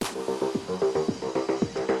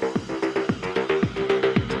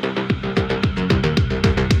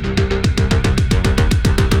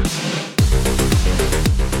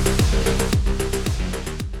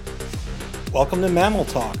Welcome to Mammal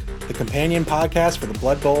Talk, the companion podcast for the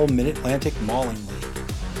Blood Bowl Mid-Atlantic Mauling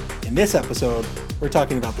League. In this episode, we're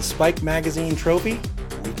talking about the Spike Magazine Trophy,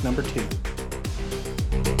 week number 2.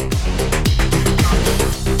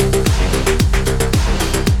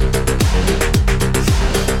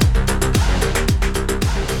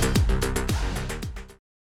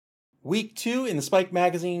 Week 2 in the Spike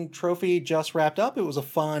Magazine Trophy just wrapped up. It was a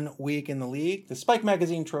fun week in the league. The Spike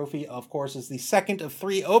Magazine Trophy, of course, is the second of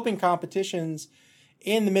 3 open competitions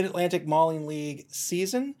in the Mid-Atlantic Mauling League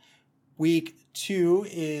season. Week 2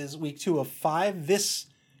 is week 2 of 5. This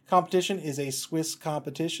competition is a Swiss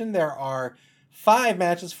competition. There are 5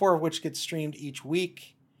 matches, 4 of which get streamed each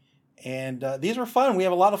week. And these were fun. We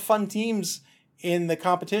have a lot of fun teams in the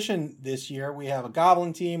competition this year. We have a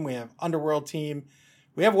Goblin team. We have Underworld team.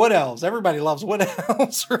 We have Wood Elves. Everybody loves Wood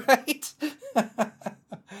Elves, right?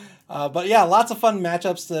 But yeah, lots of fun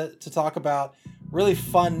matchups to talk about. Really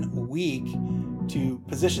fun week to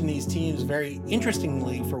position these teams very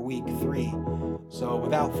interestingly for week 3. So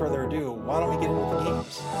without further ado, why don't we get into the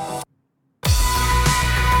games?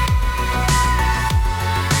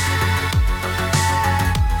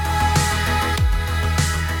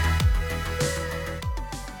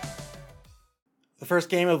 The first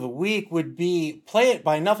game of the week would be Play It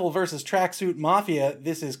by Nuffle versus Tracksuit Mafia.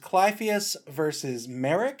 This is Clypheus versus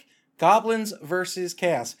Merrick. Goblins versus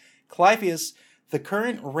Chaos. Clypheus, the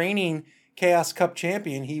current reigning Chaos Cup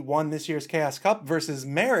champion, he won this year's Chaos Cup, versus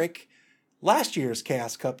Merrick, last year's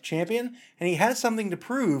Chaos Cup champion, and he has something to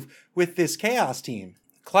prove with this Chaos team.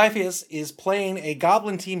 Clypheus is playing a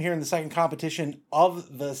Goblin team here in the second competition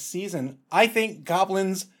of the season. I think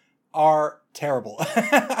Goblins are terrible.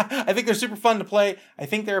 I think they're super fun to play. I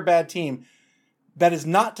think they're a bad team. That is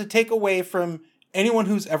not to take away from anyone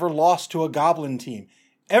who's ever lost to a Goblin team.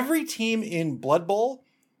 Every team in Blood Bowl,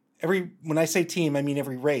 when I say team, I mean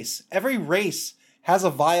every race. Every race has a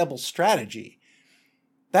viable strategy.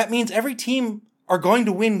 That means every team are going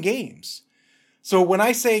to win games. So when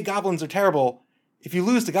I say Goblins are terrible, if you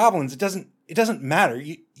lose to Goblins, it doesn't matter.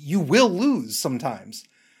 You will lose sometimes.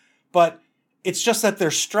 But it's just that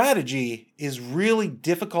their strategy is really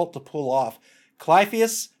difficult to pull off.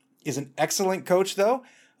 Clypheus is an excellent coach, though.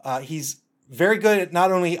 He's very good at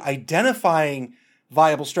not only identifying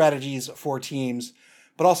viable strategies for teams,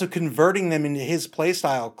 but also converting them into his play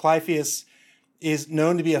style. Clypheus is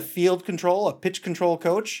known to be a field control, a pitch control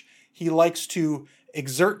coach. He likes to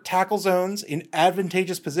exert tackle zones in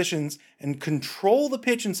advantageous positions and control the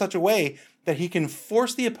pitch in such a way that he can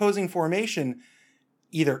force the opposing formation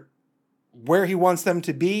either where he wants them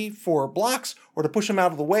to be for blocks or to push them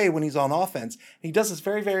out of the way when he's on offense. And he does this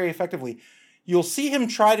very, very effectively. You'll see him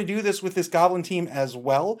try to do this with this Goblin team as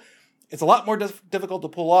well. It's a lot more difficult to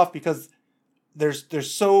pull off because there's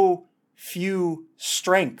so few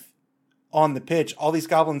strength on the pitch. All these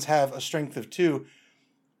Goblins have a strength of 2.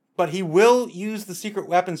 But he will use the secret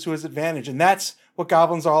weapons to his advantage. And that's what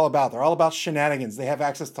Goblins are all about. They're all about shenanigans. They have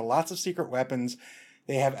access to lots of secret weapons.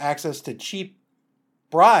 They have access to cheap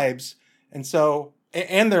bribes. And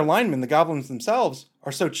their linemen, the Goblins themselves,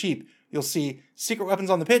 are so cheap. You'll see secret weapons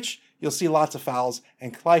on the pitch. You'll see lots of fouls.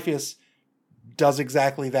 And Clypheus does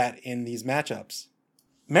exactly that in these matchups.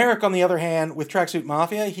 Merrick, on the other hand, with Tracksuit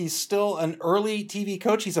Mafia, he's still an early TV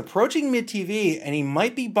coach. He's approaching mid-TV, and he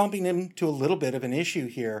might be bumping him to a little bit of an issue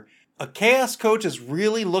here. A Chaos coach is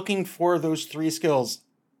really looking for those 3 skills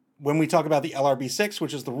when we talk about the LRB6,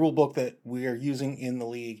 which is the rule book that we are using in the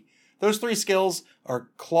league. Those 3 skills are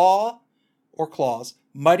Claw or Claws,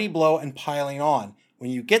 Mighty Blow, and Piling On.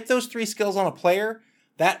 When you get those 3 skills on a player,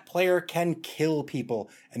 that player can kill people.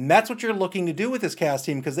 And that's what you're looking to do with this Chaos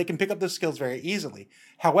team because they can pick up those skills very easily.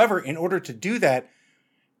 However, in order to do that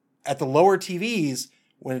at the lower TVs,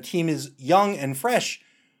 when a team is young and fresh,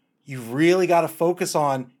 you've really got to focus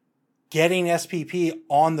on getting SPP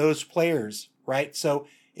on those players, right? So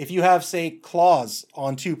if you have, say, Claws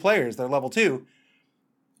on 2 players, they're level 2,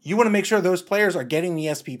 you want to make sure those players are getting the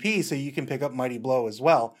SPP so you can pick up Mighty Blow as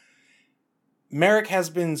well. Merrick has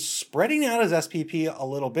been spreading out his SPP a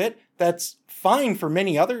little bit. That's fine for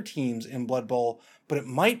many other teams in Blood Bowl, but it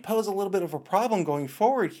might pose a little bit of a problem going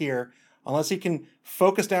forward here unless he can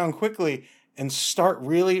focus down quickly and start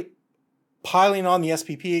really piling on the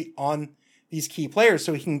SPP on these key players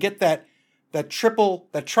so he can get that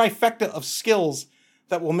trifecta of skills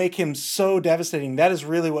that will make him so devastating. That is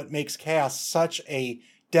really what makes Chaos such a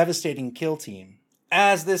devastating kill team.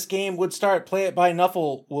 As this game would start, Play It by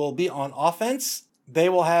Nuffle will be on offense. They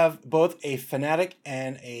will have both a Fanatic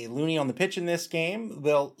and a Looney on the pitch in this game.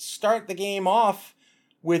 They'll start the game off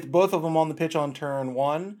with both of them on the pitch on turn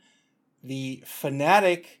 1. The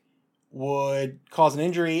Fanatic would cause an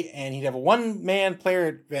injury, and he'd have a one-man player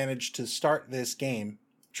advantage to start this game.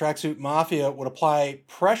 Tracksuit Mafia would apply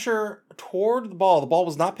pressure toward the ball. The ball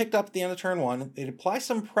was not picked up at the end of turn 1. They'd apply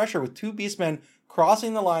some pressure with 2 Beastmen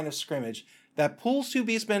crossing the line of scrimmage. That pulls 2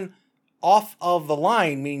 Beastmen off of the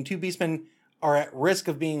line, meaning 2 Beastmen are at risk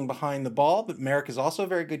of being behind the ball, but Merrick is also a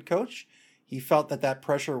very good coach. He felt that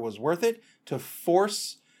pressure was worth it to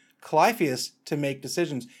force Clypheus to make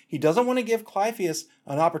decisions. He doesn't want to give Clypheus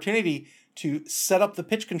an opportunity to set up the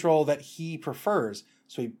pitch control that he prefers.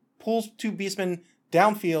 So he pulls 2 Beastmen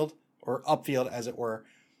downfield, or upfield as it were,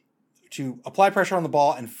 to apply pressure on the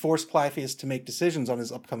ball and force Clypheus to make decisions on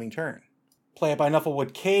his upcoming turn. Play It by Nuffle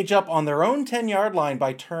would cage up on their own 10-yard line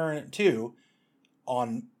by turn 2.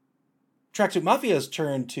 On Tracksuit Mafia's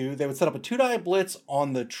turn 2, they would set up a 2-die blitz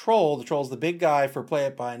on the Troll. The Troll's the big guy for Play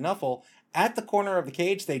It by Nuffle. At the corner of the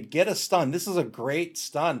cage, they'd get a stun. This is a great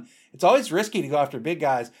stun. It's always risky to go after big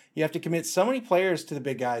guys. You have to commit so many players to the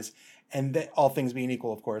big guys, and all things being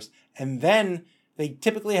equal, of course. And then they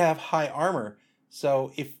typically have high armor.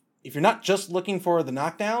 So if you're not just looking for the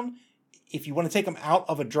knockdown, if you want to take them out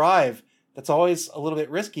of a drive, that's always a little bit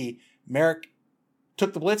risky. Merrick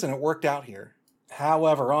took the blitz, and it worked out here.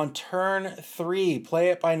 However, on turn 3, Play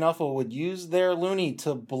It by Nuffle would use their Looney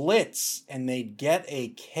to blitz, and they'd get a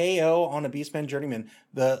KO on a Beastman Journeyman.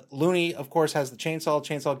 The Looney, of course, has the Chainsaw.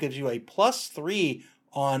 Chainsaw gives you a +3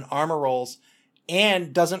 on armor rolls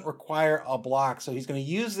and doesn't require a block. So he's going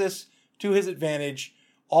to use this to his advantage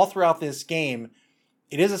all throughout this game.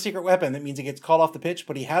 It is a secret weapon. That means he gets called off the pitch,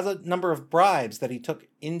 but he has a number of bribes that he took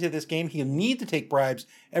into this game. He'll need to take bribes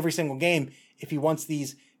every single game if he wants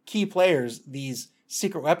these key players, these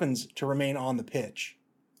secret weapons, to remain on the pitch.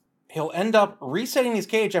 He'll end up resetting his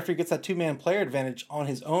cage after he gets that 2-man player advantage on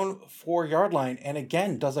his own 4-yard line, and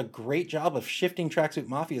again does a great job of shifting Tracksuit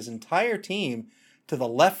Mafia's entire team to the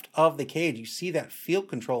left of the cage. You see that field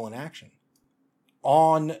control in action.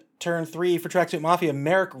 On turn 3 for Tracksuit Mafia,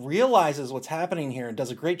 Merrick realizes what's happening here and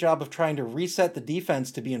does a great job of trying to reset the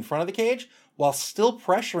defense to be in front of the cage while still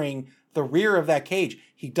pressuring the rear of that cage.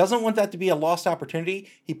 He doesn't want that to be a lost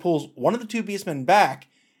opportunity. He pulls one of the 2 Beastmen back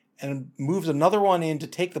and moves another one in to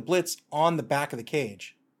take the blitz on the back of the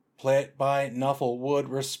cage. Play It by Nuffle would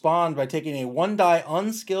respond by taking a 1-die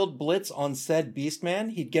unskilled blitz on said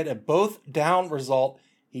Beastman. He'd get a both down result.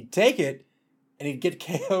 He'd take it, and he'd get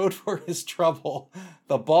KO'd for his trouble.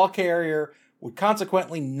 The ball carrier would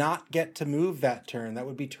consequently not get to move that turn. That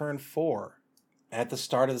would be turn 4. At the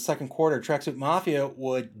start of the second quarter, Tracksuit Mafia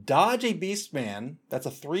would dodge a Beastman. That's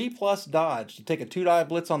a 3+ dodge to take a 2-die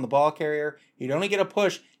blitz on the ball carrier. He'd only get a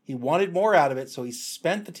push. He wanted more out of it, so he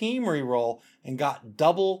spent the team reroll and got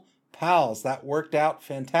double pals. That worked out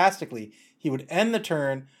fantastically. He would end the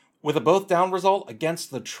turn with a both down result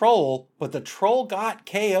against the Troll, but the Troll got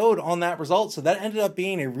KO'd on that result, so that ended up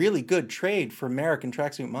being a really good trade for Merrick and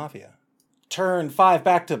Tracksuit Mafia. Turn 5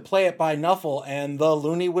 back to Play It by Nuffle, and the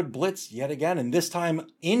Looney would blitz yet again, and this time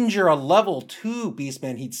injure a level 2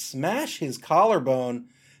 Beastman. He'd smash his collarbone.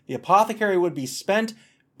 The Apothecary would be spent,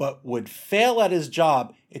 but would fail at his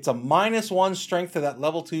job. It's a -1 strength to that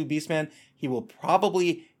level 2 Beastman. He will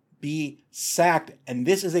probably be sacked, and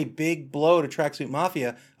this is a big blow to Tracksuit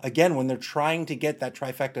Mafia, again, when they're trying to get that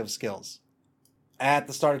trifecta of skills. At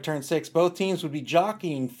the start of turn 6, both teams would be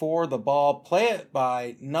jockeying for the ball. Play It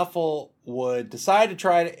by Nuffle would decide to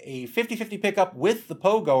try a 50-50 pickup with the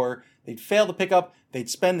Pogoer. They'd fail the pickup. They'd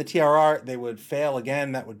spend the TRR. They would fail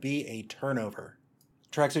again. That would be a turnover.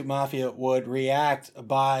 Tracksuit Mafia would react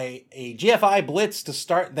by a GFI blitz to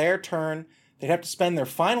start their turn. They'd have to spend their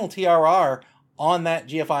final TRR on that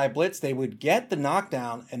GFI blitz. They would get the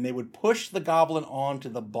knockdown, and they would push the Goblin onto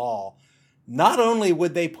the ball. Not only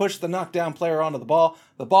would they push the knockdown player onto the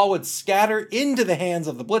ball would scatter into the hands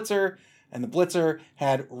of the Blitzer, and the Blitzer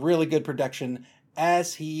had really good protection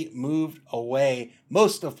as he moved away.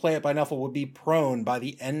 Most of Play It by Nuffle would be prone by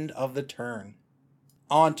the end of the turn.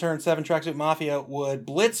 On turn 7, Tracksuit Mafia would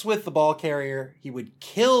blitz with the ball carrier. He would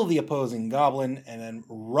kill the opposing Goblin and then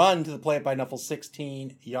run to the Play It by Nuffle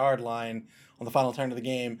 16-yard line. On the final turn of the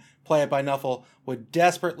game, Play It by Nuffle would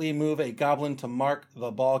desperately move a Goblin to mark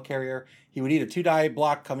the ball carrier. He would eat a 2-die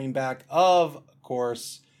block coming back, of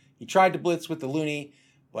course. He tried to blitz with the Looney,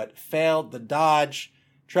 but failed the dodge.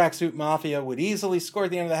 Tracksuit Mafia would easily score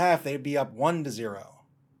at the end of the half. They'd be up 1-0.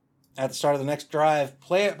 At the start of the next drive,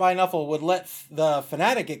 Play It by Nuffle would let the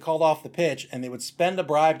Fanatic get called off the pitch, and they would spend a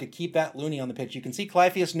bribe to keep that Looney on the pitch. You can see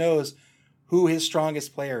Clypheus knows who his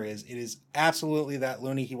strongest player is. It is absolutely that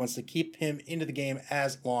Looney. He wants to keep him into the game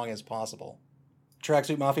as long as possible.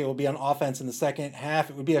 Tracksuit Mafia will be on offense in the second half.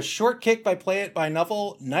 It would be a short kick by Play It by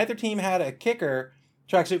Nuffle. Neither team had a kicker.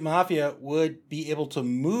 Tracksuit Mafia would be able to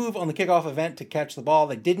move on the kickoff event to catch the ball.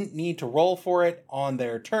 They didn't need to roll for it on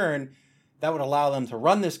their turn. That would allow them to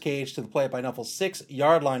run this cage to the Play It By Nuffle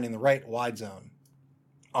 6-yard line in the right wide zone.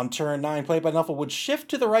 On turn 9, Play It By Nuffle would shift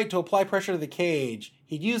to the right to apply pressure to the cage.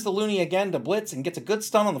 He'd use the Looney again to blitz and gets a good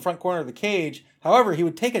stun on the front corner of the cage. However, he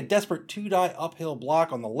would take a desperate 2-die uphill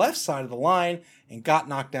block on the left side of the line and got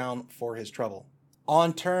knocked down for his trouble.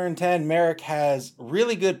 On turn 10, Merrick has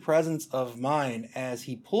really good presence of mind as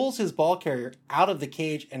he pulls his ball carrier out of the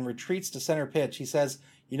cage and retreats to center pitch. He says,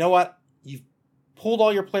 you know what? You've pulled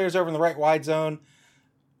all your players over in the right wide zone.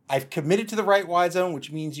 I've committed to the right wide zone,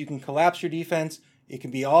 which means you can collapse your defense. It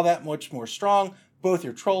can be all that much more strong. Both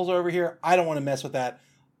your trolls are over here. I don't want to mess with that.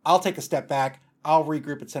 I'll take a step back. I'll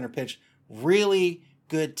regroup at center pitch. Really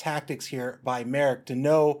good tactics here by Merrick to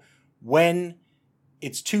know when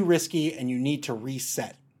it's too risky and you need to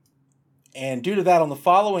reset. And due to that, on the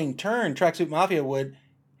following turn, Tracksuit Mafia would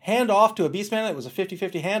hand off to a Beastman. It was a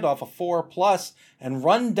 50-50 handoff, a 4+, and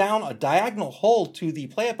run down a diagonal hole to the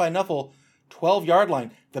Play It By Nuffle 12-yard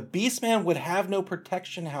line. The Beastman would have no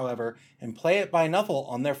protection, however, and Play It By Nuffle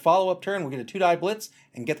on their follow-up turn would get a 2-die blitz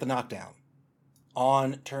and get the knockdown.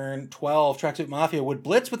 On turn 12, Tracksuit Mafia would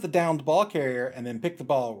blitz with the downed ball carrier and then pick the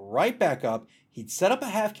ball right back up. He'd set up a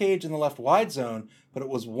half cage in the left wide zone, but it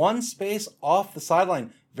was one space off the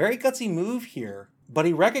sideline. Very gutsy move here, but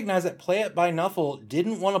he recognized that Play It By Nuffle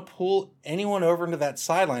didn't want to pull anyone over into that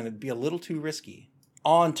sideline. It'd be a little too risky.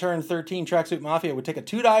 On turn 13, Tracksuit Mafia would take a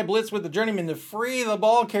 2-die blitz with the journeyman to free the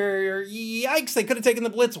ball carrier. Yikes, they could have taken the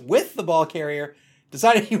blitz with the ball carrier.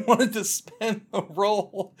 Decided he wanted to spin the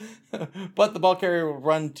roll, but the ball carrier would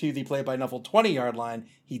run to the Play It By Nuffle 20-yard line.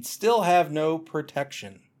 He'd still have no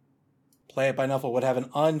protection. Play It By Nuffle would have an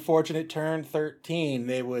unfortunate turn 13.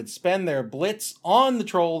 They would spend their blitz on the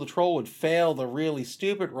troll. The troll would fail the really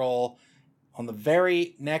stupid roll. On the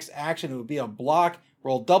very next action, it would be a block,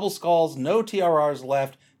 roll double skulls, no TRRs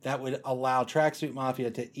left. That would allow Tracksuit Mafia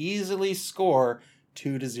to easily score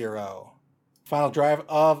 2-0. Final drive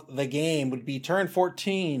of the game would be turn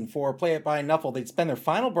 14 for Play It By Nuffle. They'd spend their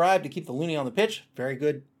final bribe to keep the Looney on the pitch. Very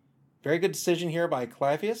good decision here by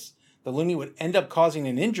Clypheus. The Looney would end up causing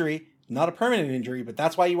an injury. Not a permanent injury, but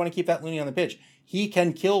that's why you want to keep that Looney on the pitch. He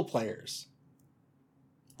can kill players.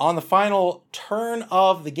 On the final turn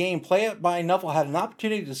of the game, Play It By Nuffle had an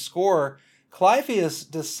opportunity to score. Clypheus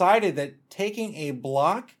decided that taking a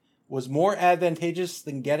block was more advantageous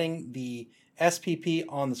than getting the SPP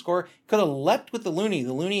on the score. Could have leapt with the Looney.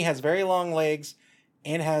 The Looney has very long legs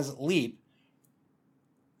and has leap.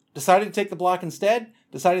 Decided to take the block instead.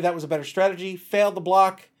 Decided that was a better strategy. Failed the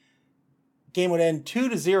block. Game would end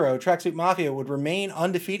 2-0. Tracksuit Mafia would remain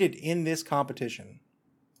undefeated in this competition.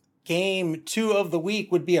 Game 2 of the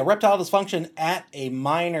week would be a Reptile Dysfunction at a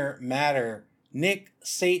Minor Matter. Nick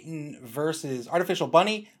Satan versus Artificial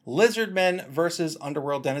Bunny. Lizardmen versus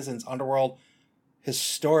Underworld Denizens. Underworld,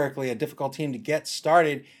 historically a difficult team to get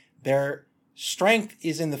started. Their strength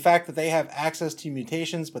is in the fact that they have access to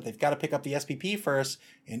mutations, but they've got to pick up the SPP first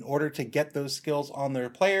in order to get those skills on their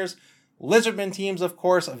players. Lizardmen teams, of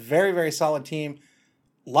course, a very, very solid team.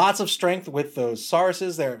 Lots of strength with those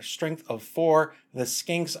Sauruses. They're strength of 4. The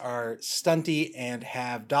Skinks are stunty and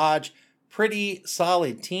have dodge. Pretty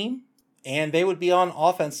solid team. And they would be on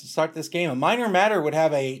offense to start this game. A Minor Matter would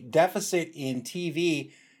have a deficit in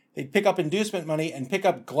TV. They'd pick up inducement money and pick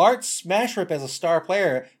up Glart Smashrip as a star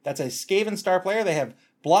player. That's a Skaven star player. They have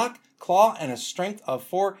block, claw, and a strength of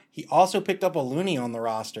 4. He also picked up a Looney on the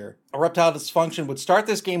roster. A Reptile Dysfunction would start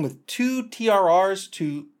this game with 2 TRRs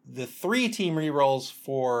to the 3 team rerolls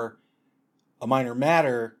for a Minor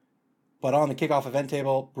Matter. But on the kickoff event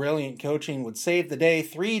table, brilliant coaching would save the day.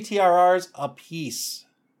 3 TRRs apiece.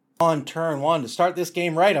 On turn 1, to start this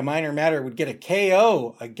game right, a Minor Matter would get a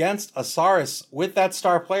KO against a Saurus with that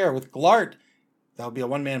star player, with Glart. That would be a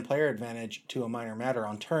one-man player advantage to a Minor Matter.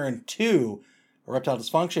 On turn 2, a Reptile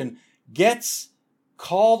Dysfunction gets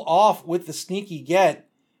called off with the Sneaky Get,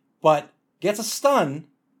 but gets a stun.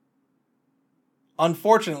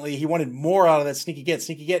 Unfortunately, he wanted more out of that Sneaky Get.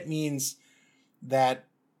 Sneaky Get means that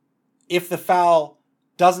if the foul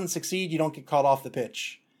doesn't succeed, you don't get called off the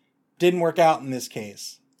pitch. Didn't work out in this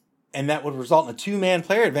case. And that would result in a 2-man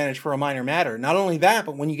player advantage for a Minor Matter. Not only that,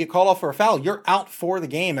 but when you get called off for a foul, you're out for the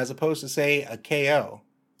game as opposed to, say, a KO.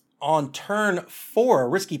 On turn 4, a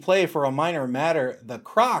risky play for a Minor Matter. The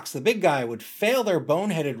Crocs, the big guy, would fail their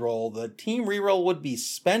boneheaded roll. The team reroll would be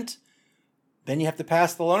spent. Then you have to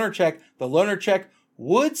pass the loner check. The loner check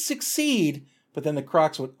would succeed, but then the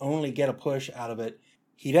Crocs would only get a push out of it.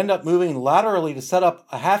 He'd end up moving laterally to set up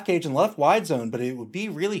a half cage in the left wide zone, but it would be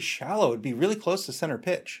really shallow. It would be really close to center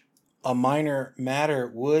pitch. a Minor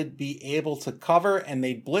Matter would be able to cover, and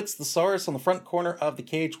they'd blitz the Saurus on the front corner of the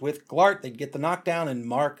cage with Glart. They'd get the knockdown and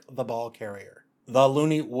mark the ball carrier. The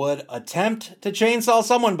Looney would attempt to chainsaw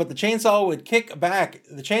someone, but the chainsaw would kick back.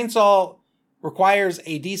 The chainsaw requires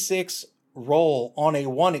a D6 roll. On a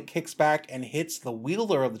 1, it kicks back and hits the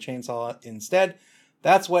wielder of the chainsaw instead.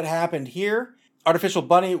 That's what happened here. Artificial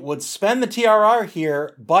Bunny would spend the TRR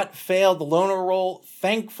here, but failed the loner roll.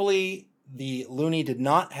 Thankfully, the Looney did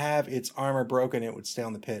not have its armor broken. It would stay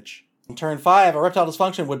on the pitch. On turn 5, Erectile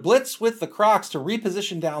Dysfunction would blitz with the Crocs to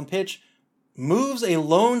reposition down pitch, moves a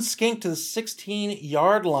lone skink to the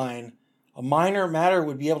 16-yard line. A Minor Matter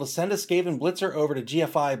would be able to send a Skaven Blitzer over to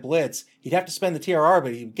GFI Blitz. He'd have to spend the TRR,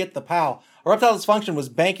 but he'd get the POW. Erectile Dysfunction was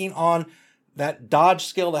banking on that dodge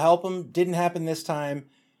skill to help him. Didn't happen this time.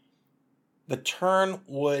 The turn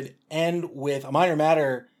would end with a Minor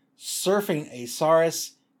Matter surfing a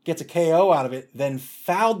Saurus, gets a KO out of it, then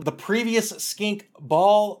fouled the previous skink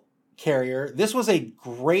ball carrier. This was a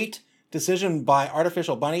great decision by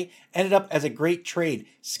Artificial Bunny. Ended up as a great trade.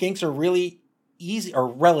 Skinks are really easy, or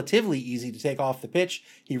relatively easy, to take off the pitch.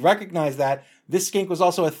 He recognized that. This skink was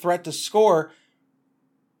also a threat to score.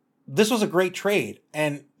 This was a great trade,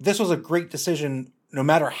 and this was a great decision no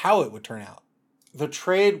matter how it would turn out. The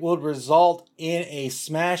trade would result in a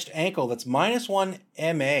smashed ankle that's -1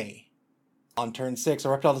 MA. On turn 6,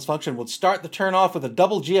 Erectile Dysfunction would start the turn off with a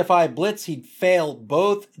double GFI blitz. He'd fail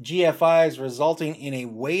both GFIs, resulting in a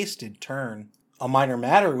wasted turn. A Minor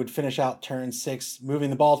Matter would finish out turn 6, moving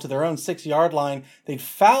the ball to their own 6-yard line. They'd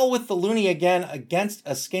foul with the Looney again against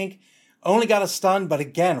a skink. Only got a stun, but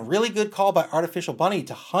again, really good call by Artificial Bunny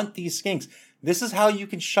to hunt these skinks. This is how you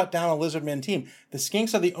can shut down a Lizardman team. The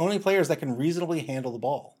skinks are the only players that can reasonably handle the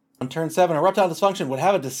ball. On turn 7, Erectile Dysfunction would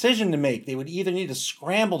have a decision to make. They would either need to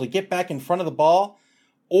scramble to get back in front of the ball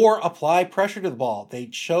or apply pressure to the ball. They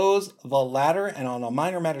chose the latter, and on a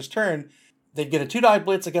Minor Matter's turn, they'd get a 2-die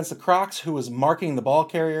blitz against the Crocs, who was marking the ball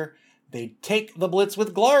carrier. They'd take the blitz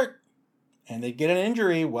with Glart, and they'd get an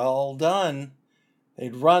injury. Well done.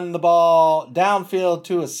 They'd run the ball downfield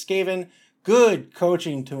to a Skaven. Good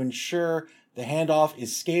coaching to ensure the handoff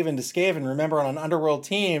is Skaven to Skaven. Remember, on an Underworld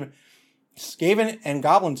team, Skaven and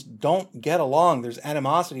Goblins don't get along. There's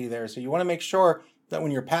animosity there. So you want to make sure that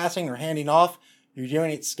when you're passing or handing off, you're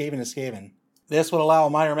doing it Skaven to Skaven. This would allow a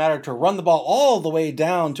Minor Matter to run the ball all the way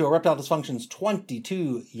down to Erectile Dysfunction's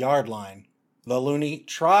 22-yard line. The Looney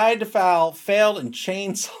tried to foul, failed, and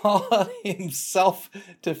chainsawed himself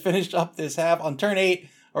to finish up this half. On turn 8,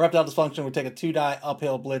 Erectile Dysfunction would take a 2-die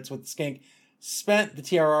uphill blitz with the skink. Spent the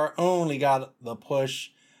TRR, only got the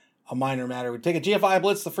push. A Minor Matter would take a GFI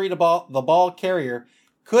blitz to free the ball carrier.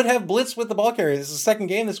 Could have blitzed with the ball carrier. This is the second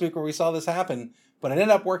game this week where we saw this happen, but it ended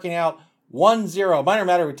up working out 1-0. Minor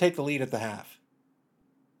Matter would take the lead at the half.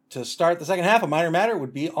 To start the second half, a Minor Matter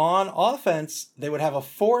would be on offense. They would have a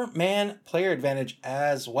 4-man player advantage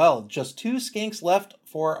as well. Just 2 skinks left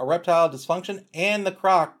for Erectile Dysfunction, and the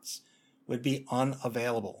Crocs would be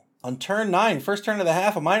unavailable. On turn 9, first turn of the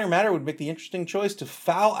half, a Minor Matter would make the interesting choice to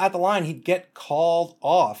foul at the line. He'd get called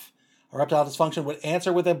off. Erectile Dysfunction would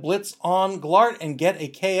answer with a blitz on Glart and get a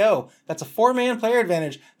KO. That's a 4-man player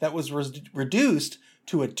advantage that was reduced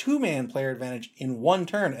to a 2-man player advantage in one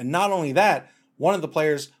turn. And not only that, one of the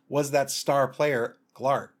players was that star player,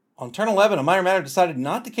 Glart. On turn 11, a Minor Matter decided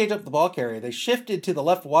not to cage up the ball carrier. They shifted to the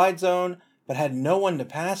left wide zone, but had no one to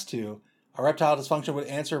pass to. Erectile Dysfunction would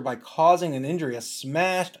answer by causing an injury, a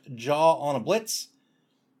smashed jaw on a blitz.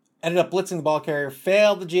 Ended up blitzing the ball carrier,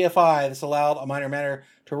 failed the GFI. This allowed a Minor Matter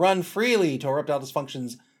to run freely to Erectile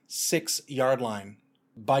Dysfunction's 6-yard line.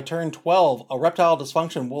 By turn 12, Erectile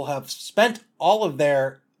Dysfunction will have spent all of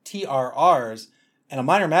their TRRs, and a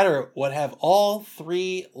Minor Matter would have all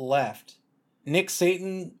 3 left. Nick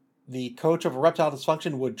Satan, the coach of Erectile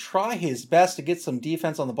Dysfunction, would try his best to get some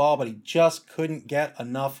defense on the ball, but he just couldn't get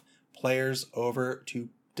enough players over to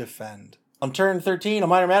defend. On turn 13, a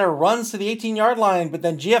Minor Matter runs to the 18-yard line, but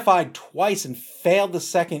then GFI'd twice and failed the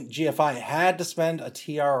second GFI. Had to spend a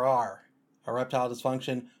TRR. Erectile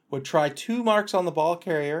Dysfunction would try 2 marks on the ball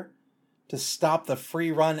carrier to stop the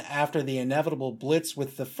free run after the inevitable blitz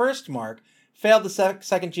with the first mark. Failed the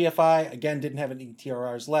second GFI. Again, didn't have any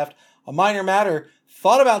TRRs left. A Minor Matter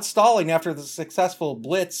thought about stalling after the successful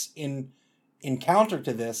blitz in counter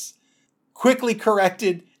to this. Quickly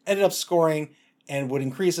corrected, ended up scoring, and would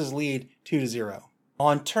increase his lead 2-0.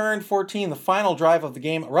 On turn 14, the final drive of the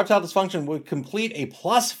game, Erectile Dysfunction would complete a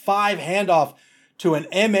 +5 handoff to an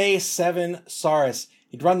MA7 Saurus.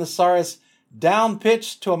 He'd run the Saurus down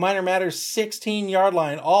pitch to a Minor Matter's 16-yard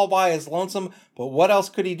line, all by his lonesome, but what else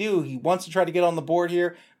could he do? He wants to try to get on the board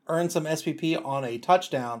here, earn some SPP on a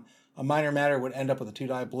touchdown. A minor matter would end up with a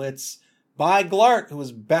 2-die blitz by Glart, who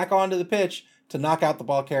was back onto the pitch to knock out the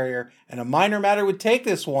ball carrier, and a minor matter would take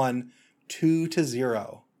this one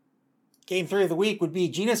 2-0. Game 3 of the week would be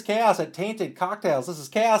Genus Chaos at Tainted Cocktails. This is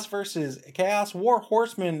Chaos versus Chaos War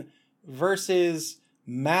Horseman versus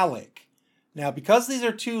Malik. Now, because these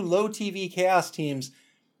are two low TV Chaos teams,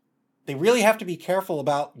 they really have to be careful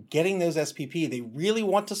about getting those SPP. They really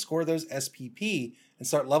want to score those SPP and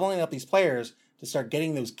start leveling up these players to start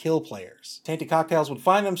getting those kill players. Tainted Cocktails would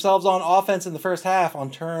find themselves on offense in the first half on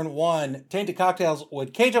turn 1. Tainted Cocktails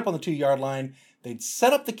would cage up on the 2-yard line. They'd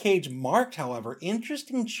set up the cage marked, however.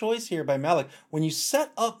 Interesting choice here by Malik. When you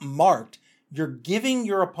set up marked, you're giving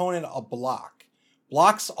your opponent a block.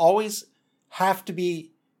 Blocks always have to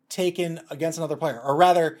be taken against another player. Or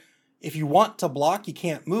rather, if you want to block, you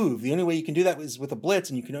can't move. The only way you can do that is with a blitz,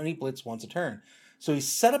 and you can only blitz once a turn. So he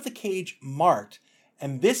set up the cage marked,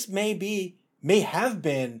 and this may have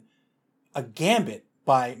been a gambit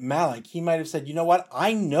by Malik. He might have said, you know what?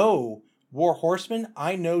 I know War Horseman.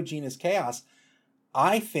 I know Genus Chaos.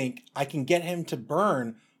 I think I can get him to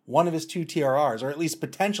burn one of his 2 TRRs, or at least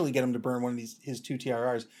potentially get him to burn one of his 2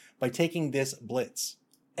 TRRs by taking this blitz.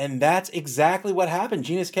 And that's exactly what happened.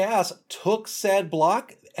 Genus Chaos took said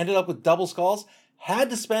block, ended up with double skulls, had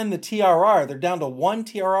to spend the TRR. They're down to 1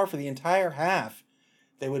 TRR for the entire half.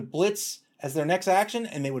 They would blitz as their next action,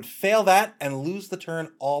 and they would fail that and lose the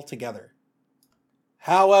turn altogether.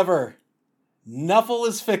 However, Nuffle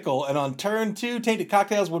is fickle, and on turn 2, Tainted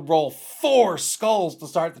Cocktails would roll 4 skulls to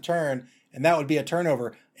start the turn, and that would be a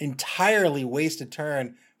turnover. Entirely wasted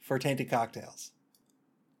turn for Tainted Cocktails.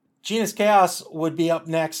 Genus Chaos would be up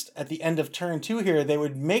next at the end of turn 2 here. They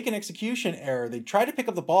would make an execution error. They tried to pick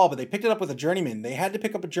up the ball, but they picked it up with a journeyman. They had to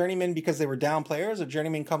pick up a journeyman because they were down players. A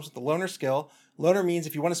journeyman comes with the loner skill. Loner means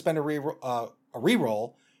if you want to spend a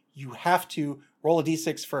reroll, you have to roll a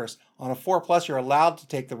d6 first. On a 4+, you're allowed to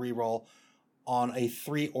take the reroll. On a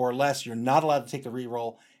 3 or less, you're not allowed to take the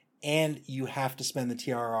reroll, and you have to spend the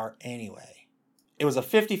TRR anyway. It was a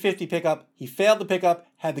 50-50 pickup. He failed the pickup,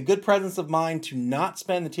 had the good presence of mind to not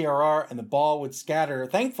spend the TRR, and the ball would scatter,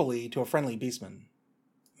 thankfully, to a friendly beastman.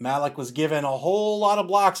 Malik was given a whole lot of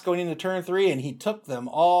blocks going into turn 3, and he took them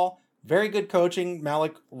all. Very good coaching.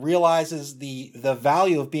 Malik realizes the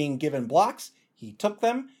value of being given blocks. He took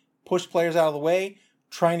them, pushed players out of the way,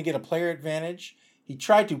 trying to get a player advantage. He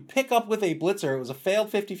tried to pick up with a blitzer. It was a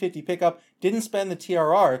failed 50-50 pickup. Didn't spend the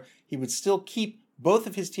TRR. He would still keep both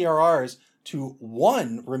of his TRRs to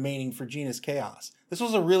 1 remaining for Genus Chaos. This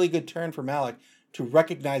was a really good turn for Malik to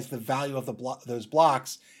recognize the value of those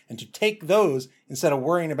blocks and to take those instead of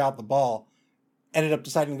worrying about the ball. Ended up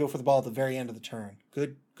deciding to go for the ball at the very end of the turn.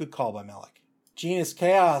 Good call by Malik. Genus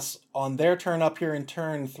Chaos, on their turn up here in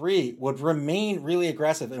turn 3, would remain really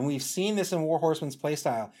aggressive, and we've seen this in War Horseman's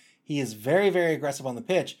playstyle. He is very, very aggressive on the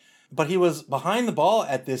pitch, but he was behind the ball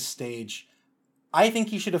at this stage. I think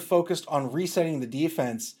he should have focused on resetting the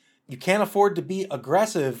defense. You can't afford to be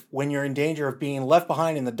aggressive when you're in danger of being left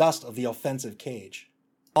behind in the dust of the offensive cage.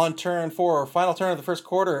 On turn 4, final turn of the first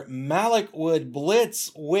quarter, Malik would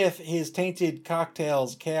blitz with his Tainted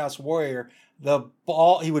Cocktails Chaos Warrior.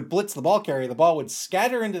 He would blitz the ball carrier. The ball would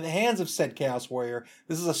scatter into the hands of said Chaos Warrior.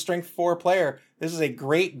 This is a strength 4 player. This is a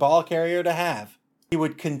great ball carrier to have. He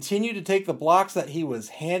would continue to take the blocks that he was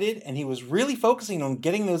handed, and he was really focusing on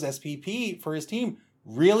getting those SPP for his team.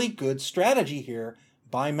 Really good strategy here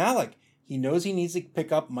by Malik. He knows he needs to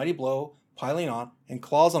pick up Mighty Blow, Piling On, and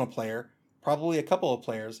Claws on a player, probably a couple of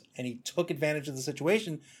players, and he took advantage of the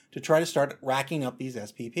situation to try to start racking up these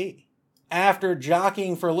SPP. After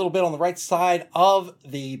jockeying for a little bit on the right side of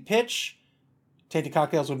the pitch, Tainted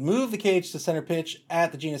Cocktails would move the cage to center pitch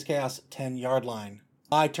at the Genus Chaos 10-yard line.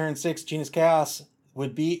 By turn 6, Genus Chaos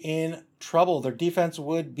would be in trouble. Their defense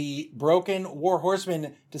would be broken. War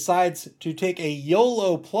Horseman decides to take a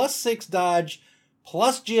YOLO +6 dodge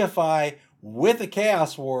plus GFI with a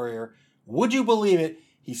Chaos Warrior. Would you believe it?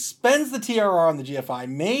 He spends the TRR on the GFI,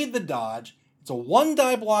 made the dodge. It's a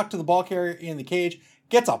 1-die block to the ball carrier in the cage,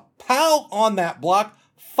 gets a pow on that block,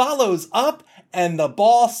 follows up, and the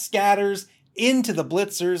ball scatters into the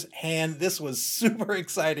blitzer's hand. This was super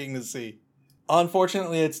exciting to see.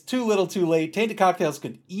 Unfortunately, it's too little too late. Tainted Cocktails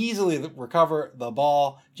could easily recover the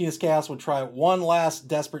ball. Genus Chaos would try one last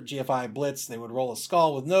desperate GFI blitz. They would roll a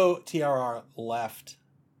skull with no TRR left.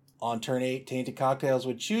 On turn 8, Tainted Cocktails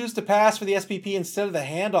would choose to pass for the SPP instead of the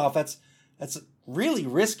handoff. That's really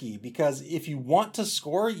risky because if you want to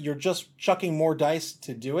score, you're just chucking more dice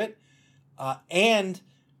to do it. And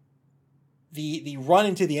the run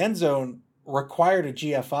into the end zone required a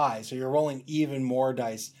GFI, so you're rolling even more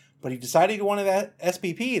dice. But he decided he wanted that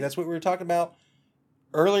SPP. That's what we were talking about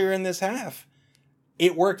earlier in this half.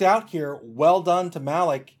 It worked out here. Well done to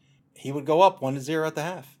Malik. He would go up 1-0 at the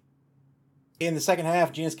half. In the second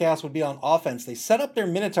half, Genus Chaos would be on offense. They set up their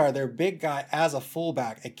Minotaur, their big guy, as a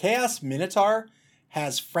fullback. A Chaos Minotaur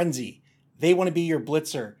has Frenzy. They want to be your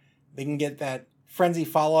blitzer. They can get that Frenzy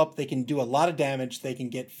follow-up. They can do a lot of damage. They can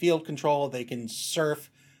get field control. They can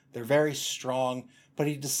surf. They're very strong. But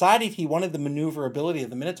he decided he wanted the maneuverability of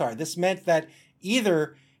the Minotaur. This meant that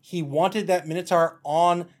either he wanted that Minotaur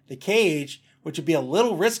on the cage, which would be a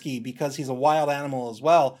little risky because he's a wild animal as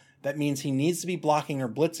well. That means he needs to be blocking or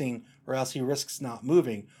blitzing, or else he risks not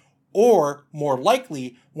moving. Or, more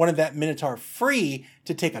likely, wanted that Minotaur free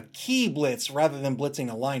to take a key blitz rather than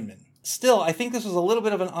blitzing a lineman. Still, I think this was a little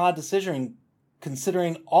bit of an odd decision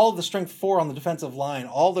considering all of the strength 4 on the defensive line,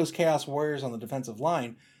 all those Chaos Warriors on the defensive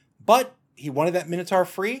line. But he wanted that Minotaur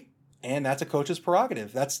free, and that's a coach's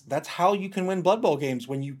prerogative. That's how you can win Blood Bowl games,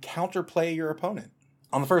 when you counterplay your opponent.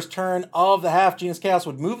 On the first turn of the half, Genus Chaos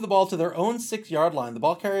would move the ball to their own 6-yard line. The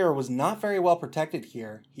ball carrier was not very well protected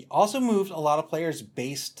here. He also moved a lot of players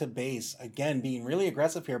base to base, again, being really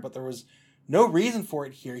aggressive here, but there was no reason for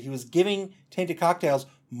it here. He was giving Tainted Cocktails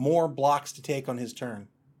more blocks to take on his turn.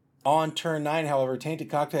 On turn 9, however, Tainted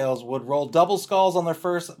Cocktails would roll double skulls on their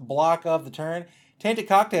first block of the turn. Tainted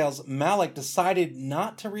Cocktails, Malik decided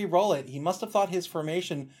not to re-roll it. He must have thought his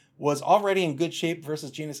formation was already in good shape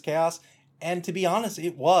versus Genus Chaos, and to be honest,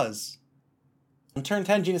 it was. On turn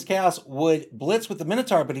 10, Genus Chaos would blitz with the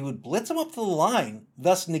Minotaur, but he would blitz him up to the line,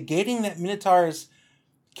 thus negating that Minotaur's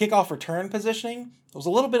kickoff return positioning. It was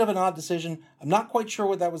a little bit of an odd decision. I'm not quite sure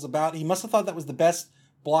what that was about. He must have thought that was the best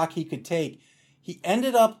block he could take. He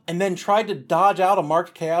ended up and then tried to dodge out a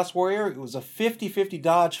marked Chaos Warrior. It was a 50-50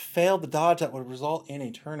 dodge, failed the dodge that would result in a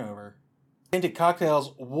turnover. Tainted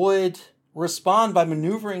Cocktails would respond by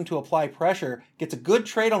maneuvering to apply pressure, gets a good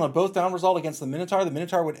trade on a both down result against the Minotaur. The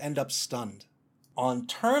Minotaur would end up stunned. On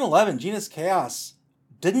turn 11, Genus Chaos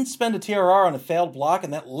didn't spend a TRR on a failed block,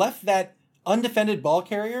 and that left that undefended ball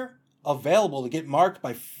carrier available to get marked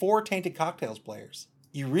by 4 Tainted Cocktails players.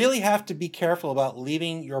 You really have to be careful about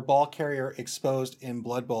leaving your ball carrier exposed in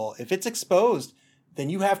Blood Bowl. If it's exposed, then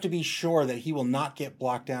you have to be sure that he will not get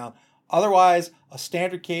blocked down. Otherwise, a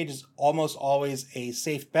standard cage is almost always a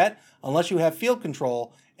safe bet, unless you have field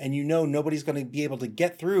control and you know nobody's going to be able to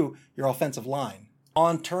get through your offensive line.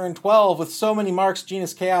 On turn 12, with so many marks,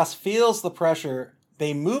 Genus Chaos feels the pressure.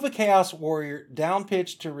 They move a Chaos Warrior down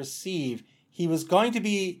pitch to receive. He was going to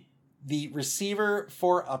be the receiver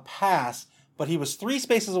for a pass, but he was 3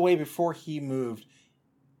 spaces away before he moved.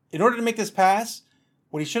 In order to make this pass,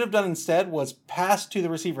 what he should have done instead was pass to the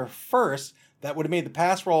receiver first. That would have made the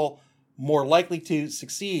pass roll more likely to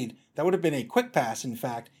succeed. That would have been a quick pass, in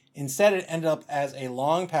fact. Instead, it ended up as a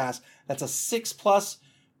long pass. That's a 6+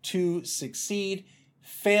 to succeed.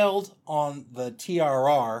 Failed on the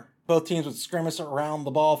TRR. Both teams would skirmish around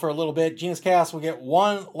the ball for a little bit. Genus Chaos will get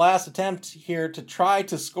one last attempt here to try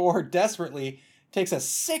to score desperately. Takes a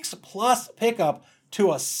 6+ pickup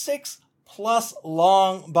to a 6+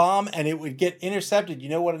 long bomb, and it would get intercepted. You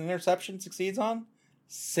know what an interception succeeds on?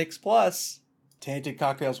 6+. Tainted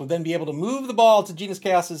Cocktails would then be able to move the ball to Genus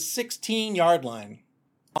Chaos's 16-yard line.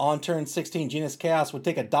 On turn 16, Genus Chaos would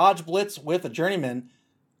take a dodge blitz with a journeyman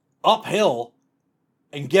uphill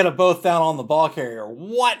and get a both down on the ball carrier.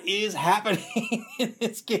 What is happening in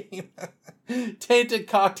this game? Tainted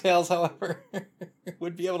Cocktails, however,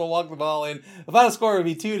 would be able to walk the ball in. The final score would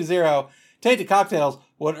be 2-0. Tainted Cocktails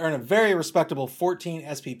would earn a very respectable 14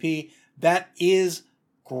 SPP. That is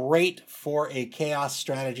great for a chaos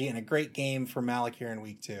strategy and a great game for Malik here in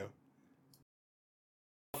week 2.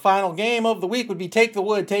 The final game of the week would be Take the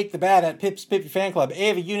Wood, Take the Bad at Pip's Pippy Fan Club.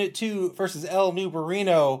 Ava Unit 2 versus El New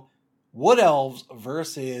Barrino. Wood Elves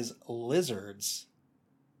versus Lizards.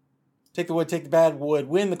 Take the Wood, Take the Bad would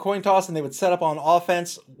win the coin toss, and they would set up on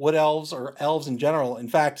offense. Wood Elves, or Elves in general, in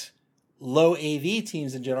fact, low AV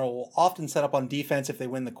teams in general will often set up on defense if they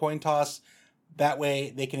win the coin toss. That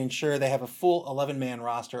way, they can ensure they have a full 11-man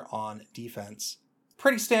roster on defense.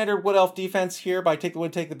 Pretty standard Wood Elf defense here by Take the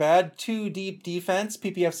Wood, Take the Bad. 2 deep defense.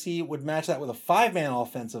 PPFC would match that with a 5-man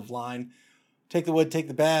offensive line. Take the Wood, Take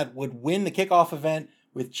the Bad would win the kickoff event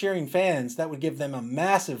with cheering fans. That would give them a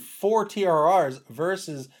massive 4 TRRs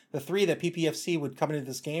versus the 3 that PPFC would come into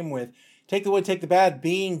this game with. Take the Wood, Take the Bad,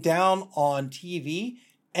 being down on TV,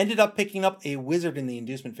 ended up picking up a wizard in the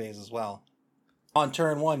inducement phase as well. On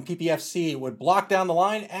turn 1, PPFC would block down the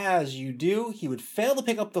line, as you do. He would fail to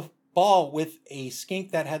pick up the ball with a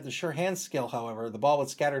skink that had the sure hand skill, however. The ball would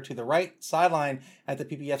scatter to the right sideline at the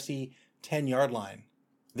PPFC 10-yard line.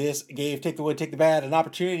 This gave Take the Wood, Take the Bad an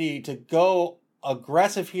opportunity to go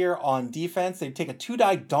aggressive here on defense. They take a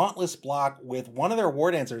 2-die Dauntless block with one of their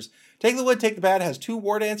War Dancers. Take the Wood, Take the Bad has 2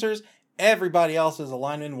 War Dancers. Everybody else is a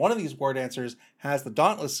lineman. One of these War Dancers has the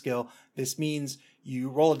Dauntless skill. This means you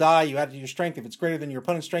roll a die, you add it to your strength. If it's greater than your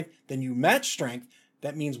opponent's strength, then you match strength.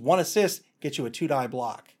 That means 1 assist gets you a 2-die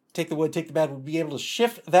block. Take the Wood, Take the Bad would be able to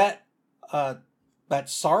shift that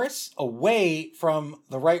Saurus away from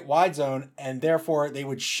the right wide zone, and therefore they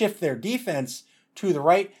would shift their defense to the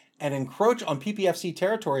right and encroach on PPFC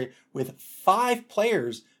territory with 5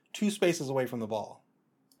 players 2 spaces away from the ball.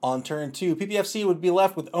 On turn 2, PPFC would be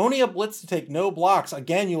left with only a blitz to take no blocks.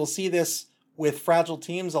 Again, you will see this with fragile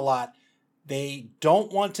teams a lot. They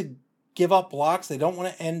don't want to give up blocks. They don't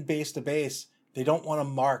want to end base to base. They don't want to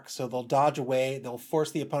mark, so they'll dodge away. They'll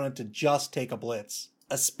force the opponent to just take a blitz,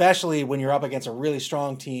 especially when you're up against a really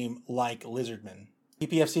strong team like Lizardmen.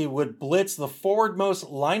 PPFC would blitz the forwardmost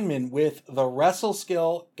lineman with the wrestle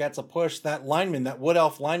skill, gets a push. That lineman, that Wood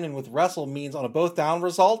Elf lineman with wrestle, means on a both down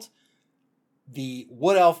result, the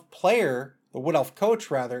Wood Elf player, the Wood Elf coach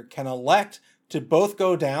rather, can elect to both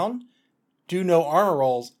go down, do no armor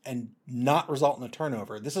rolls, and not result in a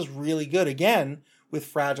turnover. This is really good, again, with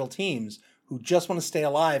fragile teams who just want to stay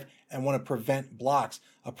alive and want to prevent blocks.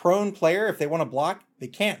 A prone player, if they want to block, they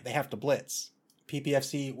can't. They have to blitz.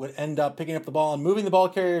 PPFC would end up picking up the ball and moving the ball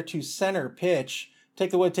carrier to center pitch.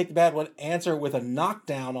 Take the Wood, Take the Bad would answer with a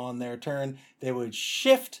knockdown on their turn. They would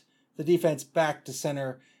shift the defense back to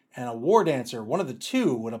center, and a War Dancer, one of the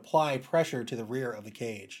 2, would apply pressure to the rear of the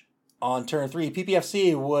cage. On turn 3,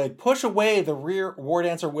 PPFC would push away the rear War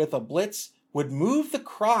Dancer with a blitz, would move the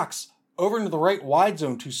Crocs over into the right wide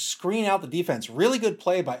zone to screen out the defense. Really good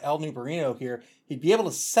play by El Nubarino here. He'd be able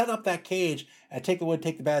to set up that cage at Take the Wood,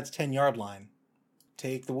 Take the Bad's 10-yard line.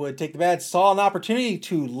 Take the Wood, Take the Bad saw an opportunity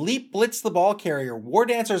to leap blitz the ball carrier. War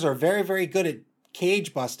Dancers are very, very good at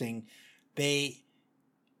cage busting. They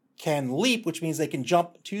can leap, which means they can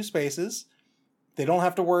jump 2 spaces. They don't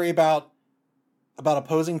have to worry about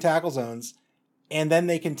opposing tackle zones. And then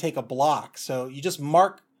they can take a block. So you just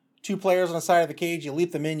mark 2 players on the side of the cage, you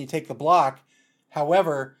leap them in, you take the block.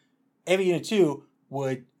 However, Heavy Unit 2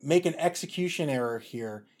 would make an execution error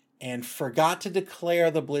here and forgot to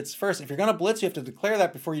declare the blitz first. If you're going to blitz, you have to declare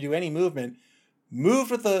that before you do any movement.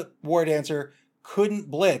 Moved with the War Dancer,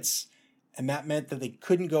 couldn't blitz, and that meant that they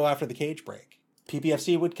couldn't go after the cage break.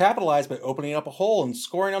 PPFC would capitalize by opening up a hole and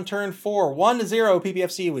scoring on turn 4. 1-0,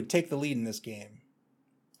 PPFC would take the lead in this game.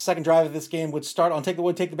 Second drive of this game would start on Take the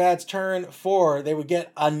Wood, Take the Bad's turn 4. They would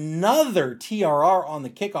get another TRR on the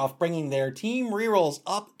kickoff, bringing their team rerolls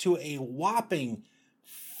up to a whopping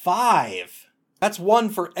 5. That's 1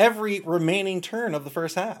 for every remaining turn of the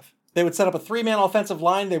first half. They would set up a 3-man offensive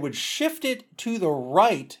line. They would shift it to the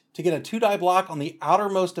right to get a 2-die block on the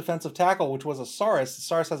outermost defensive tackle, which was a Saurus. The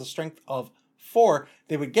Saurus has a strength of 4.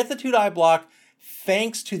 They would get the 2-die block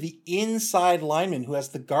thanks to the inside lineman who has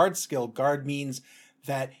the guard skill. Guard means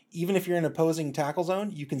that even if you're in an opposing tackle zone,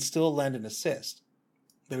 you can still lend an assist.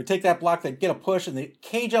 They would take that block, they'd get a push, and they'd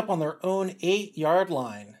cage up on their own 8-yard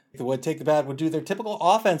line. The Wood, Take the Bad would do their typical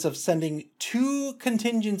offense of sending 2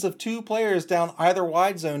 contingents of 2 players down either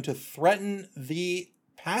wide zone to threaten the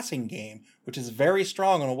passing game, which is very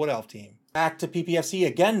strong on a Wood Elf team. Back to PPFC,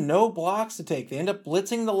 again, no blocks to take. They end up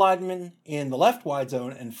blitzing the lineman in the left wide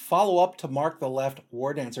zone and follow up to mark the left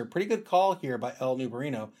War Dancer. Pretty good call here by El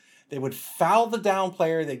Nubarino. They would foul the down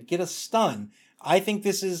player, they'd get a stun. I think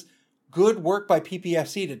this is good work by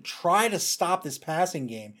PPFC to try to stop this passing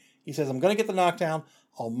game. He says, I'm going to get the knockdown,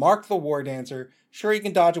 I'll mark the War Dancer. Sure, he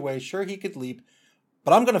can dodge away. Sure, he could leap.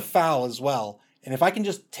 But I'm going to foul as well. And if I can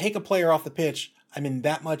just take a player off the pitch, I'm in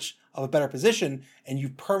that much of a better position. And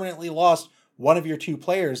you've permanently lost one of your 2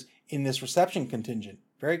 players in this reception contingent.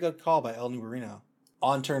 Very good call by El Nubarino.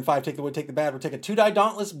 On turn 5, Take the Wood, Take the Bad. We'll take a 2-die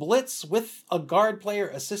Dauntless blitz with a guard player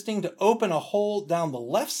assisting to open a hole down the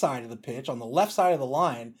left side of the pitch, on the left side of the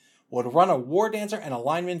line. Would run a War Dancer and a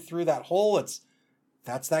lineman through that hole.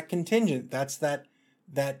 That's that contingent. That's that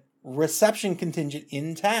reception contingent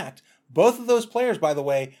intact. Both of those players, by the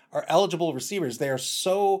way, are eligible receivers. They are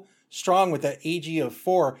so strong with that AG of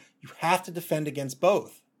 4, you have to defend against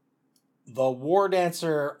both. The War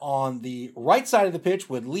Dancer on the right side of the pitch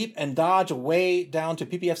would leap and dodge away down to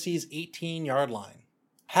PPFC's 18-yard line.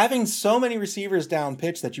 Having so many receivers down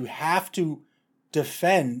pitch that you have to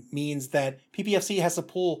defend means that PPFC has to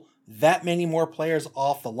pull that many more players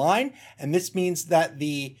off the line, and this means that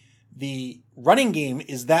the running game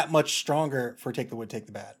is that much stronger for Take the Wood, Take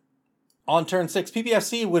the Bad. On turn 6,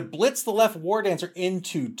 PPFC would blitz the left War Dancer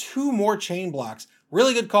into 2 more chain blocks.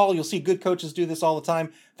 Really good call. You'll see good coaches do this all the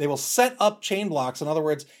time. They will set up chain blocks. In other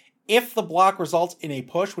words, If the block results in a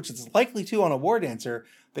push, which it's likely to on a War Dancer,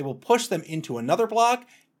 they will push them into another block,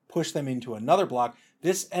 push them into another block.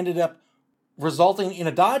 This ended up resulting in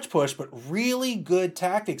a dodge push, but really good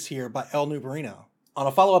tactics here by El Nubarino. On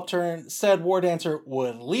a follow-up turn, said War Dancer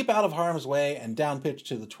would leap out of harm's way and down pitch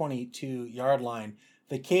to the 22-yard line.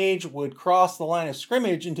 The cage would cross the line of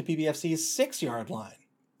scrimmage into PBFC's 6-yard line.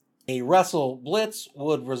 A wrestle blitz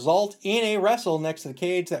would result in a wrestle next to the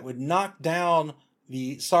cage that would knock down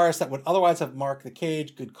the Saurus that would otherwise have marked the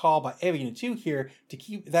cage. Good call by Eva Unit 2 here to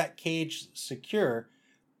keep that cage secure.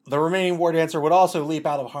 The remaining War Dancer would also leap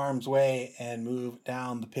out of harm's way and move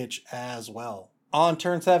down the pitch as well. On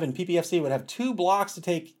turn 7, PPFC would have 2 blocks to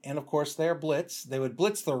take, and of course their blitz. They would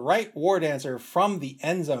blitz the right War Dancer from the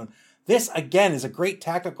end zone. This, again, is a great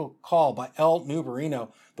tactical call by El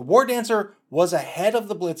Nubarino. The War Dancer was ahead of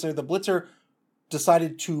the Blitzer. The Blitzer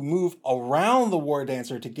decided to move around the War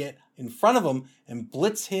Dancer to get in front of him and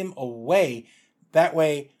blitz him away. That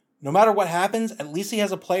way, no matter what happens, at least he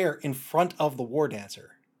has a player in front of the War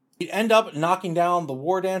Dancer. He'd end up knocking down the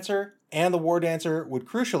War Dancer, and the War Dancer would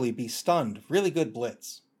crucially be stunned. Really good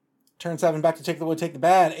blitz. Turn 7, back to Take the Wood, Take the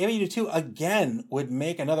Bad. AVU 2 again would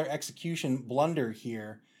make another execution blunder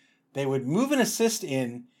here. They would move an assist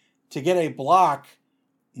in to get a block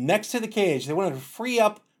next to the cage. They wanted to free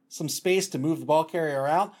up some space to move the ball carrier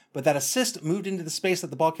out, but that assist moved into the space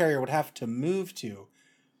that the ball carrier would have to move to.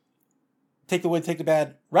 Take the Wood, Take the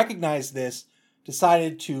Bad recognized this,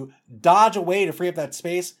 decided to dodge away to free up that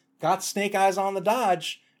space, got Snake Eyes on the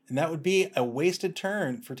dodge, and that would be a wasted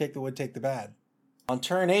turn for Take the Wood, Take the Bad. On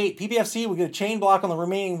turn 8, PBFC would get a chain block on the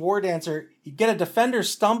remaining War Dancer. You'd get a defender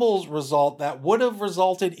stumbles result that would have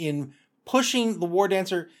resulted in pushing the War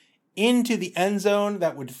Dancer into the end zone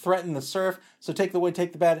that would threaten the Surf. So Take the Wood,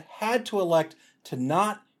 Take the Bad had to elect to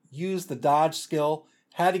not use the dodge skill,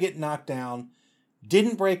 had to get knocked down,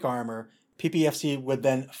 didn't break armor. PPFC would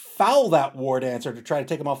then foul that War Dancer to try to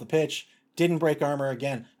take him off the pitch, didn't break armor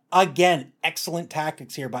again. Again, excellent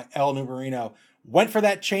tactics here by El Nubarino. Went for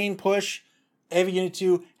that chain push. AV Unit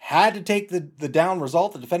 2 had to take the down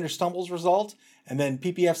result, the defender stumbles result, and then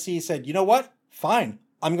PPFC said, you know what? Fine,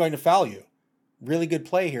 I'm going to foul you. Really good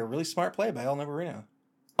play here. Really smart play by El Nubarino.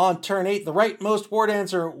 On turn 8, the rightmost War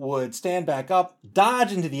Dancer would stand back up,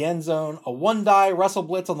 dodge into the end zone. A 1-die wrestle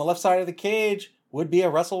blitz on the left side of the cage would be a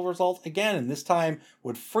wrestle result again, and this time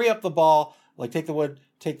would free up the ball like Take the Wood,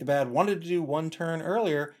 Take the Bad wanted to do one turn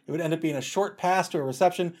earlier. It would end up being a short pass to a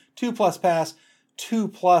reception, 2+ pass,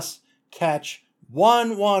 2+ catch.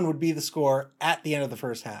 1-1 would be the score at the end of the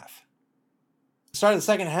first half. Start of the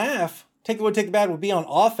second half, Take the Wood, Take the Bad would be on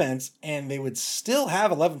offense, and they would still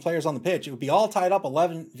have 11 players on the pitch. It would be all tied up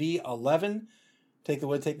 11v11. Take the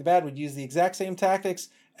Wood, Take the Bad would use the exact same tactics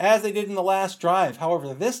as they did in the last drive.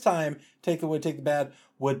 However, this time, Take the Wood, Take the Bad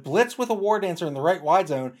would blitz with a War Dancer in the right wide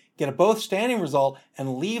zone, get a both standing result,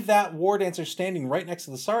 and leave that War Dancer standing right next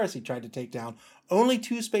to the Saurus he tried to take down, only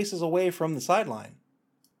 2 spaces away from the sideline.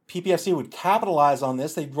 PPFC would capitalize on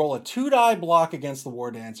this. They'd roll a 2-die block against the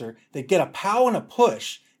War Dancer. They'd get a POW and a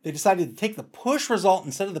push. They decided to take the push result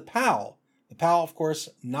instead of the POW. The POW, of course,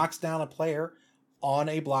 knocks down a player on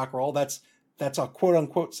a block roll. That's a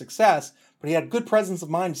quote-unquote success, but he had good presence of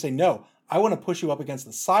mind to say, no, I want to push you up against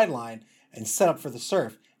the sideline and set up for the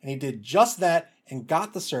Surf. And he did just that and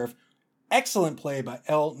got the Surf. Excellent play by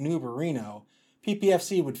El Nubarino.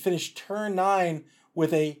 PPFC would finish turn 9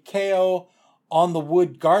 with a KO on the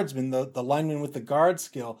Wood Guardsman, the lineman with the guard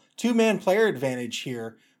skill. 2-man player advantage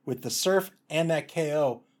here with the Surf and that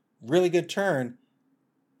KO. Really good turn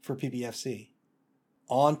for PPFC.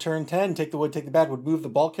 On turn 10, Take the Wood, Take the Bad would move the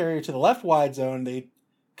ball carrier to the left wide zone. They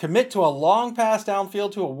commit to a long pass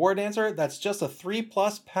downfield to a War Dancer. That's just a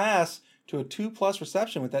 3+ pass to a 2+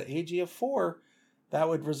 reception with that AG of 4. That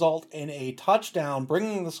would result in a touchdown,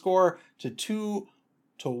 bringing the score to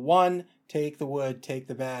 2-1. Take the Wood, Take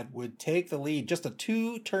the Bad would take the lead. Just a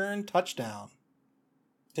 2-turn touchdown.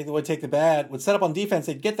 Take the Wood, Take the Bad would set up on defense.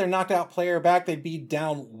 They'd get their knocked out player back. They'd be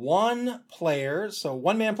down 1 player. So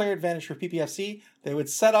 1-man player advantage for PPFC. They would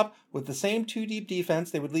set up with the same 2-deep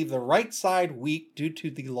defense. They would leave the right side weak due to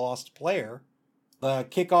the lost player. The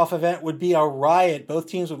kickoff event would be a riot. Both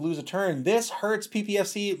teams would lose a turn. This hurts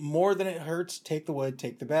PPFC more than it hurts Take the Wood,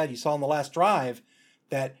 Take the Bad. You saw in the last drive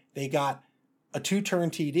that they got a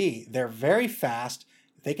 2-turn TD. They're very fast.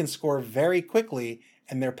 They can score very quickly,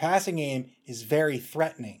 and their passing game is very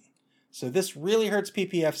threatening. So this really hurts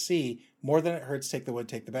PPFC more than it hurts Take the Wood,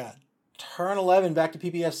 Take the Bad. Turn 11, back to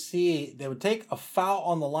PPFC. They would take a foul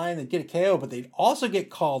on the line. They'd get a KO, but they'd also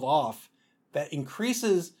get called off. That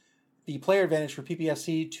increases the player advantage for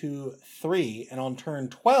PPFC to 3. And on turn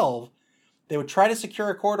 12, They would try to secure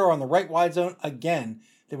a corridor on the right wide zone again.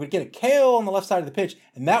 They would get a KO on the left side of the pitch,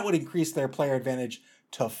 and that would increase their player advantage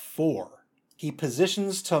to 4. He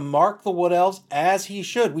positions to mark the Wood Elves as he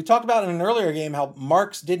should. We talked about in an earlier game how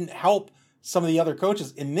marks didn't help some of the other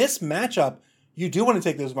coaches. In this matchup, you do want to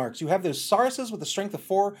take those marks. You have those Sauruses with a strength of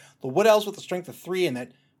 4, the Wood Elves with a strength of 3, and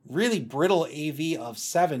that really brittle AV of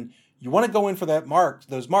 7. You want to go in for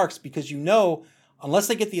those marks, because you know, unless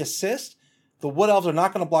they get the assist, the Wood Elves are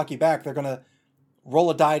not going to block you back. They're going to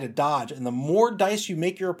roll a die to dodge. And the more dice you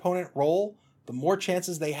make your opponent roll, the more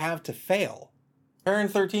chances they have to fail. Turn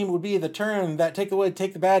 13 would be the turn that Take the Wood,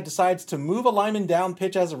 Take the Bad decides to move a lineman down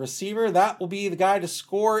pitch as a receiver. That will be the guy to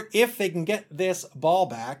score if they can get this ball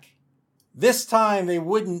back. This time they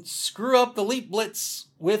wouldn't screw up the leap blitz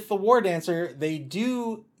with the War Dancer. They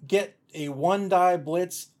do get a 1-die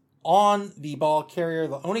blitz on the ball carrier.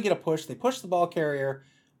 They'll only get a push. They push the ball carrier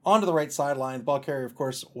onto the right sideline. The ball carrier, of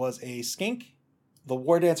course, was a skink. The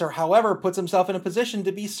War Dancer, however, puts himself in a position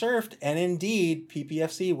to be surfed, and indeed,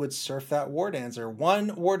 PPFC would surf that War Dancer.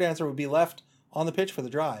 1 War Dancer would be left on the pitch for the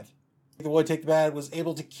drive. Take the Wood, Take the Bad was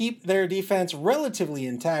able to keep their defense relatively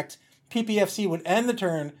intact. PPFC would end the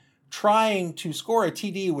turn trying to score a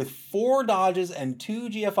TD with 4 dodges and 2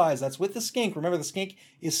 GFIs. That's with the skink. Remember, the skink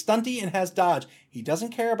is stunty and has dodge. He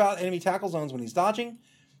doesn't care about enemy tackle zones when he's dodging,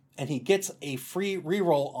 and he gets a free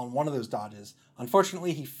reroll on one of those dodges.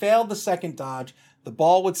 Unfortunately, he failed the second dodge. The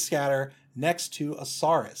ball would scatter next to a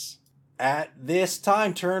Saurus. At this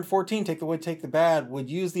time, turn 14, Take the Wood, Take the Bad would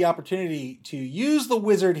use the opportunity to use the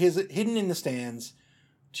wizard hidden in the stands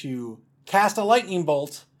to cast a lightning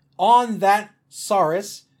bolt on that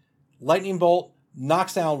Saurus. Lightning bolt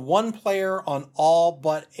knocks down 1 player on all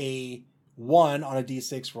but a 1 on a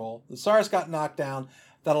D6 roll. The Saurus got knocked down.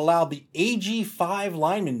 That allowed the AG5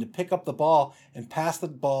 lineman to pick up the ball and pass the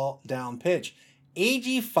ball down pitch.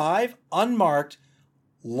 AG5 unmarked,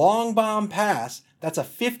 long bomb pass. That's a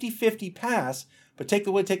 50-50 pass, but Take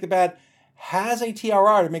the Wood, Take the Bad has a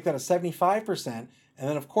TRR to make that a 75%. And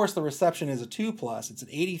then, of course, the reception is a 2+. It's an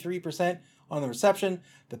 83% on the reception.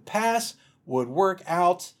 The pass would work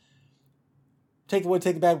out. Take the Wood,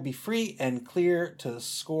 Take the Bad would be free and clear to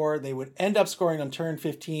score. They would end up scoring on turn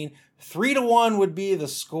 15. 3-1 would be the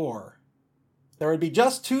score. There would be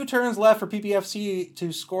just 2 turns left for PPFC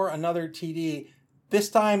to score another TD. This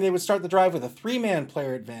time they would start the drive with a 3-man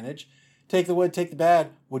player advantage. Take the Wood, Take the Bad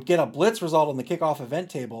would get a blitz result on the kickoff event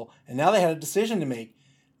table, and now they had a decision to make.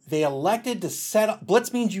 They elected to set up...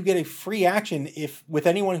 Blitz means you get a free action with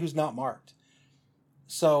anyone who's not marked.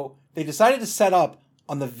 So they decided to set up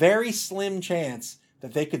on the very slim chance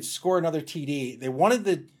that they could score another TD. They wanted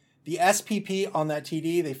the SPP on that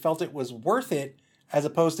TD. They felt it was worth it as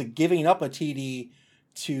opposed to giving up a TD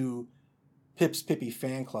to Pip's Pippi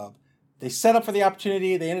fan club. They set up for the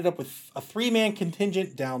opportunity. They ended up with a 3-man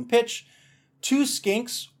contingent down pitch. 2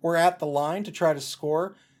 skinks were at the line to try to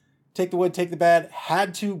score. Take the Wood, Take the Bad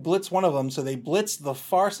had to blitz one of them, so they blitzed the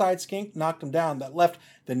far side skink, knocked him down. That left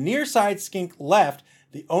the near side skink left.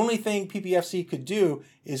 The only thing PPFC could do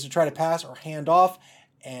is to try to pass or hand off,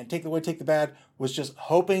 and Take the Wood, Take the Bad was just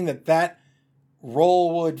hoping that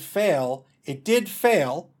roll would fail. It did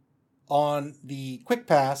fail on the quick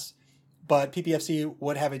pass, but PPFC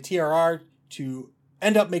would have a TRR to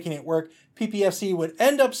end up making it work. PPFC would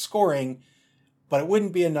end up scoring, but it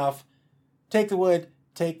wouldn't be enough. Take the Wood,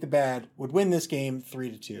 Take the Bad would win this game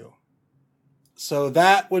 3-2. So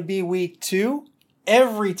that would be week 2.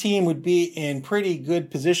 Every team would be in pretty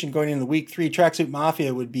good position going into week 3. Tracksuit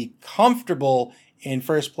Mafia would be comfortable in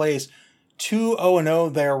first place.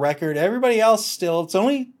 2-0 their record. Everybody else still, it's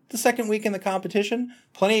only the second week in the competition.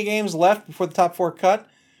 Plenty of games left before the top 4 cut,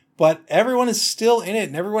 but everyone is still in it,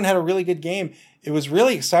 and everyone had a really good game. It was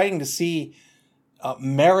really exciting to see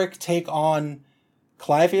Merrick take on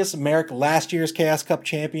Clypheus. Merrick, last year's Chaos Cup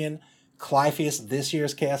champion. Clypheus, this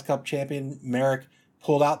year's Chaos Cup champion. Merrick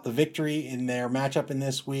pulled out the victory in their matchup in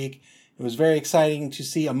this week. It was very exciting to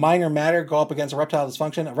see a Minor Matter go up against a Reptile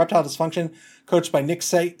Dysfunction. A Reptile Dysfunction coached by Nick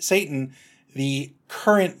Satan, the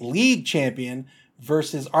current league champion,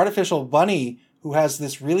 versus Artificial Bunny, who has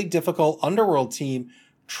this really difficult Underworld team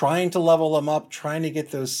trying to level them up, trying to get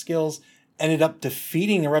those skills. Ended up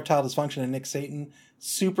defeating the Reptile Dysfunction and Nick Satan.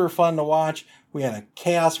 Super fun to watch. We had a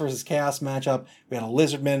Chaos versus Chaos matchup. We had a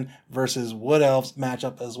Lizardman versus Wood Elves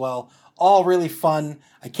matchup as well. All really fun.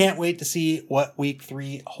 I can't wait to see what week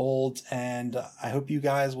 3 holds, and I hope you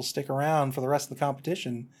guys will stick around for the rest of the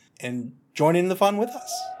competition and join in the fun with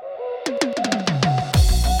us.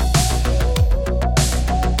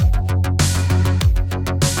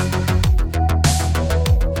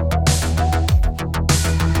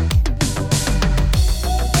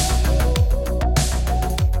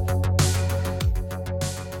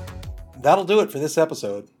 That'll do it for this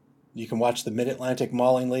episode. You can watch the Mid-Atlantic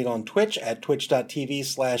Mauling League on Twitch at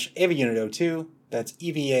twitch.tv/EvaUnit02. That's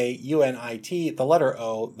EVAUNIT, the letter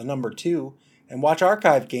O, the number 2, and watch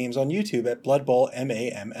archived games on YouTube at Blood Bowl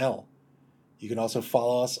MAML. You can also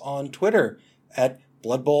follow us on Twitter at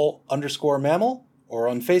Blood Bowl_Mammal or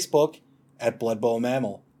on Facebook at Blood Bowl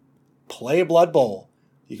Mammal. Play Blood Bowl.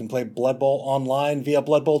 You can play Blood Bowl online via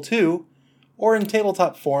Blood Bowl 2 or in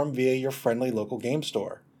tabletop form via your friendly local game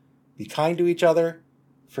store. Be kind to each other,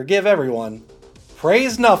 forgive everyone,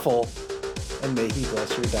 praise Nuffle, and may he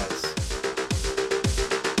bless your dice.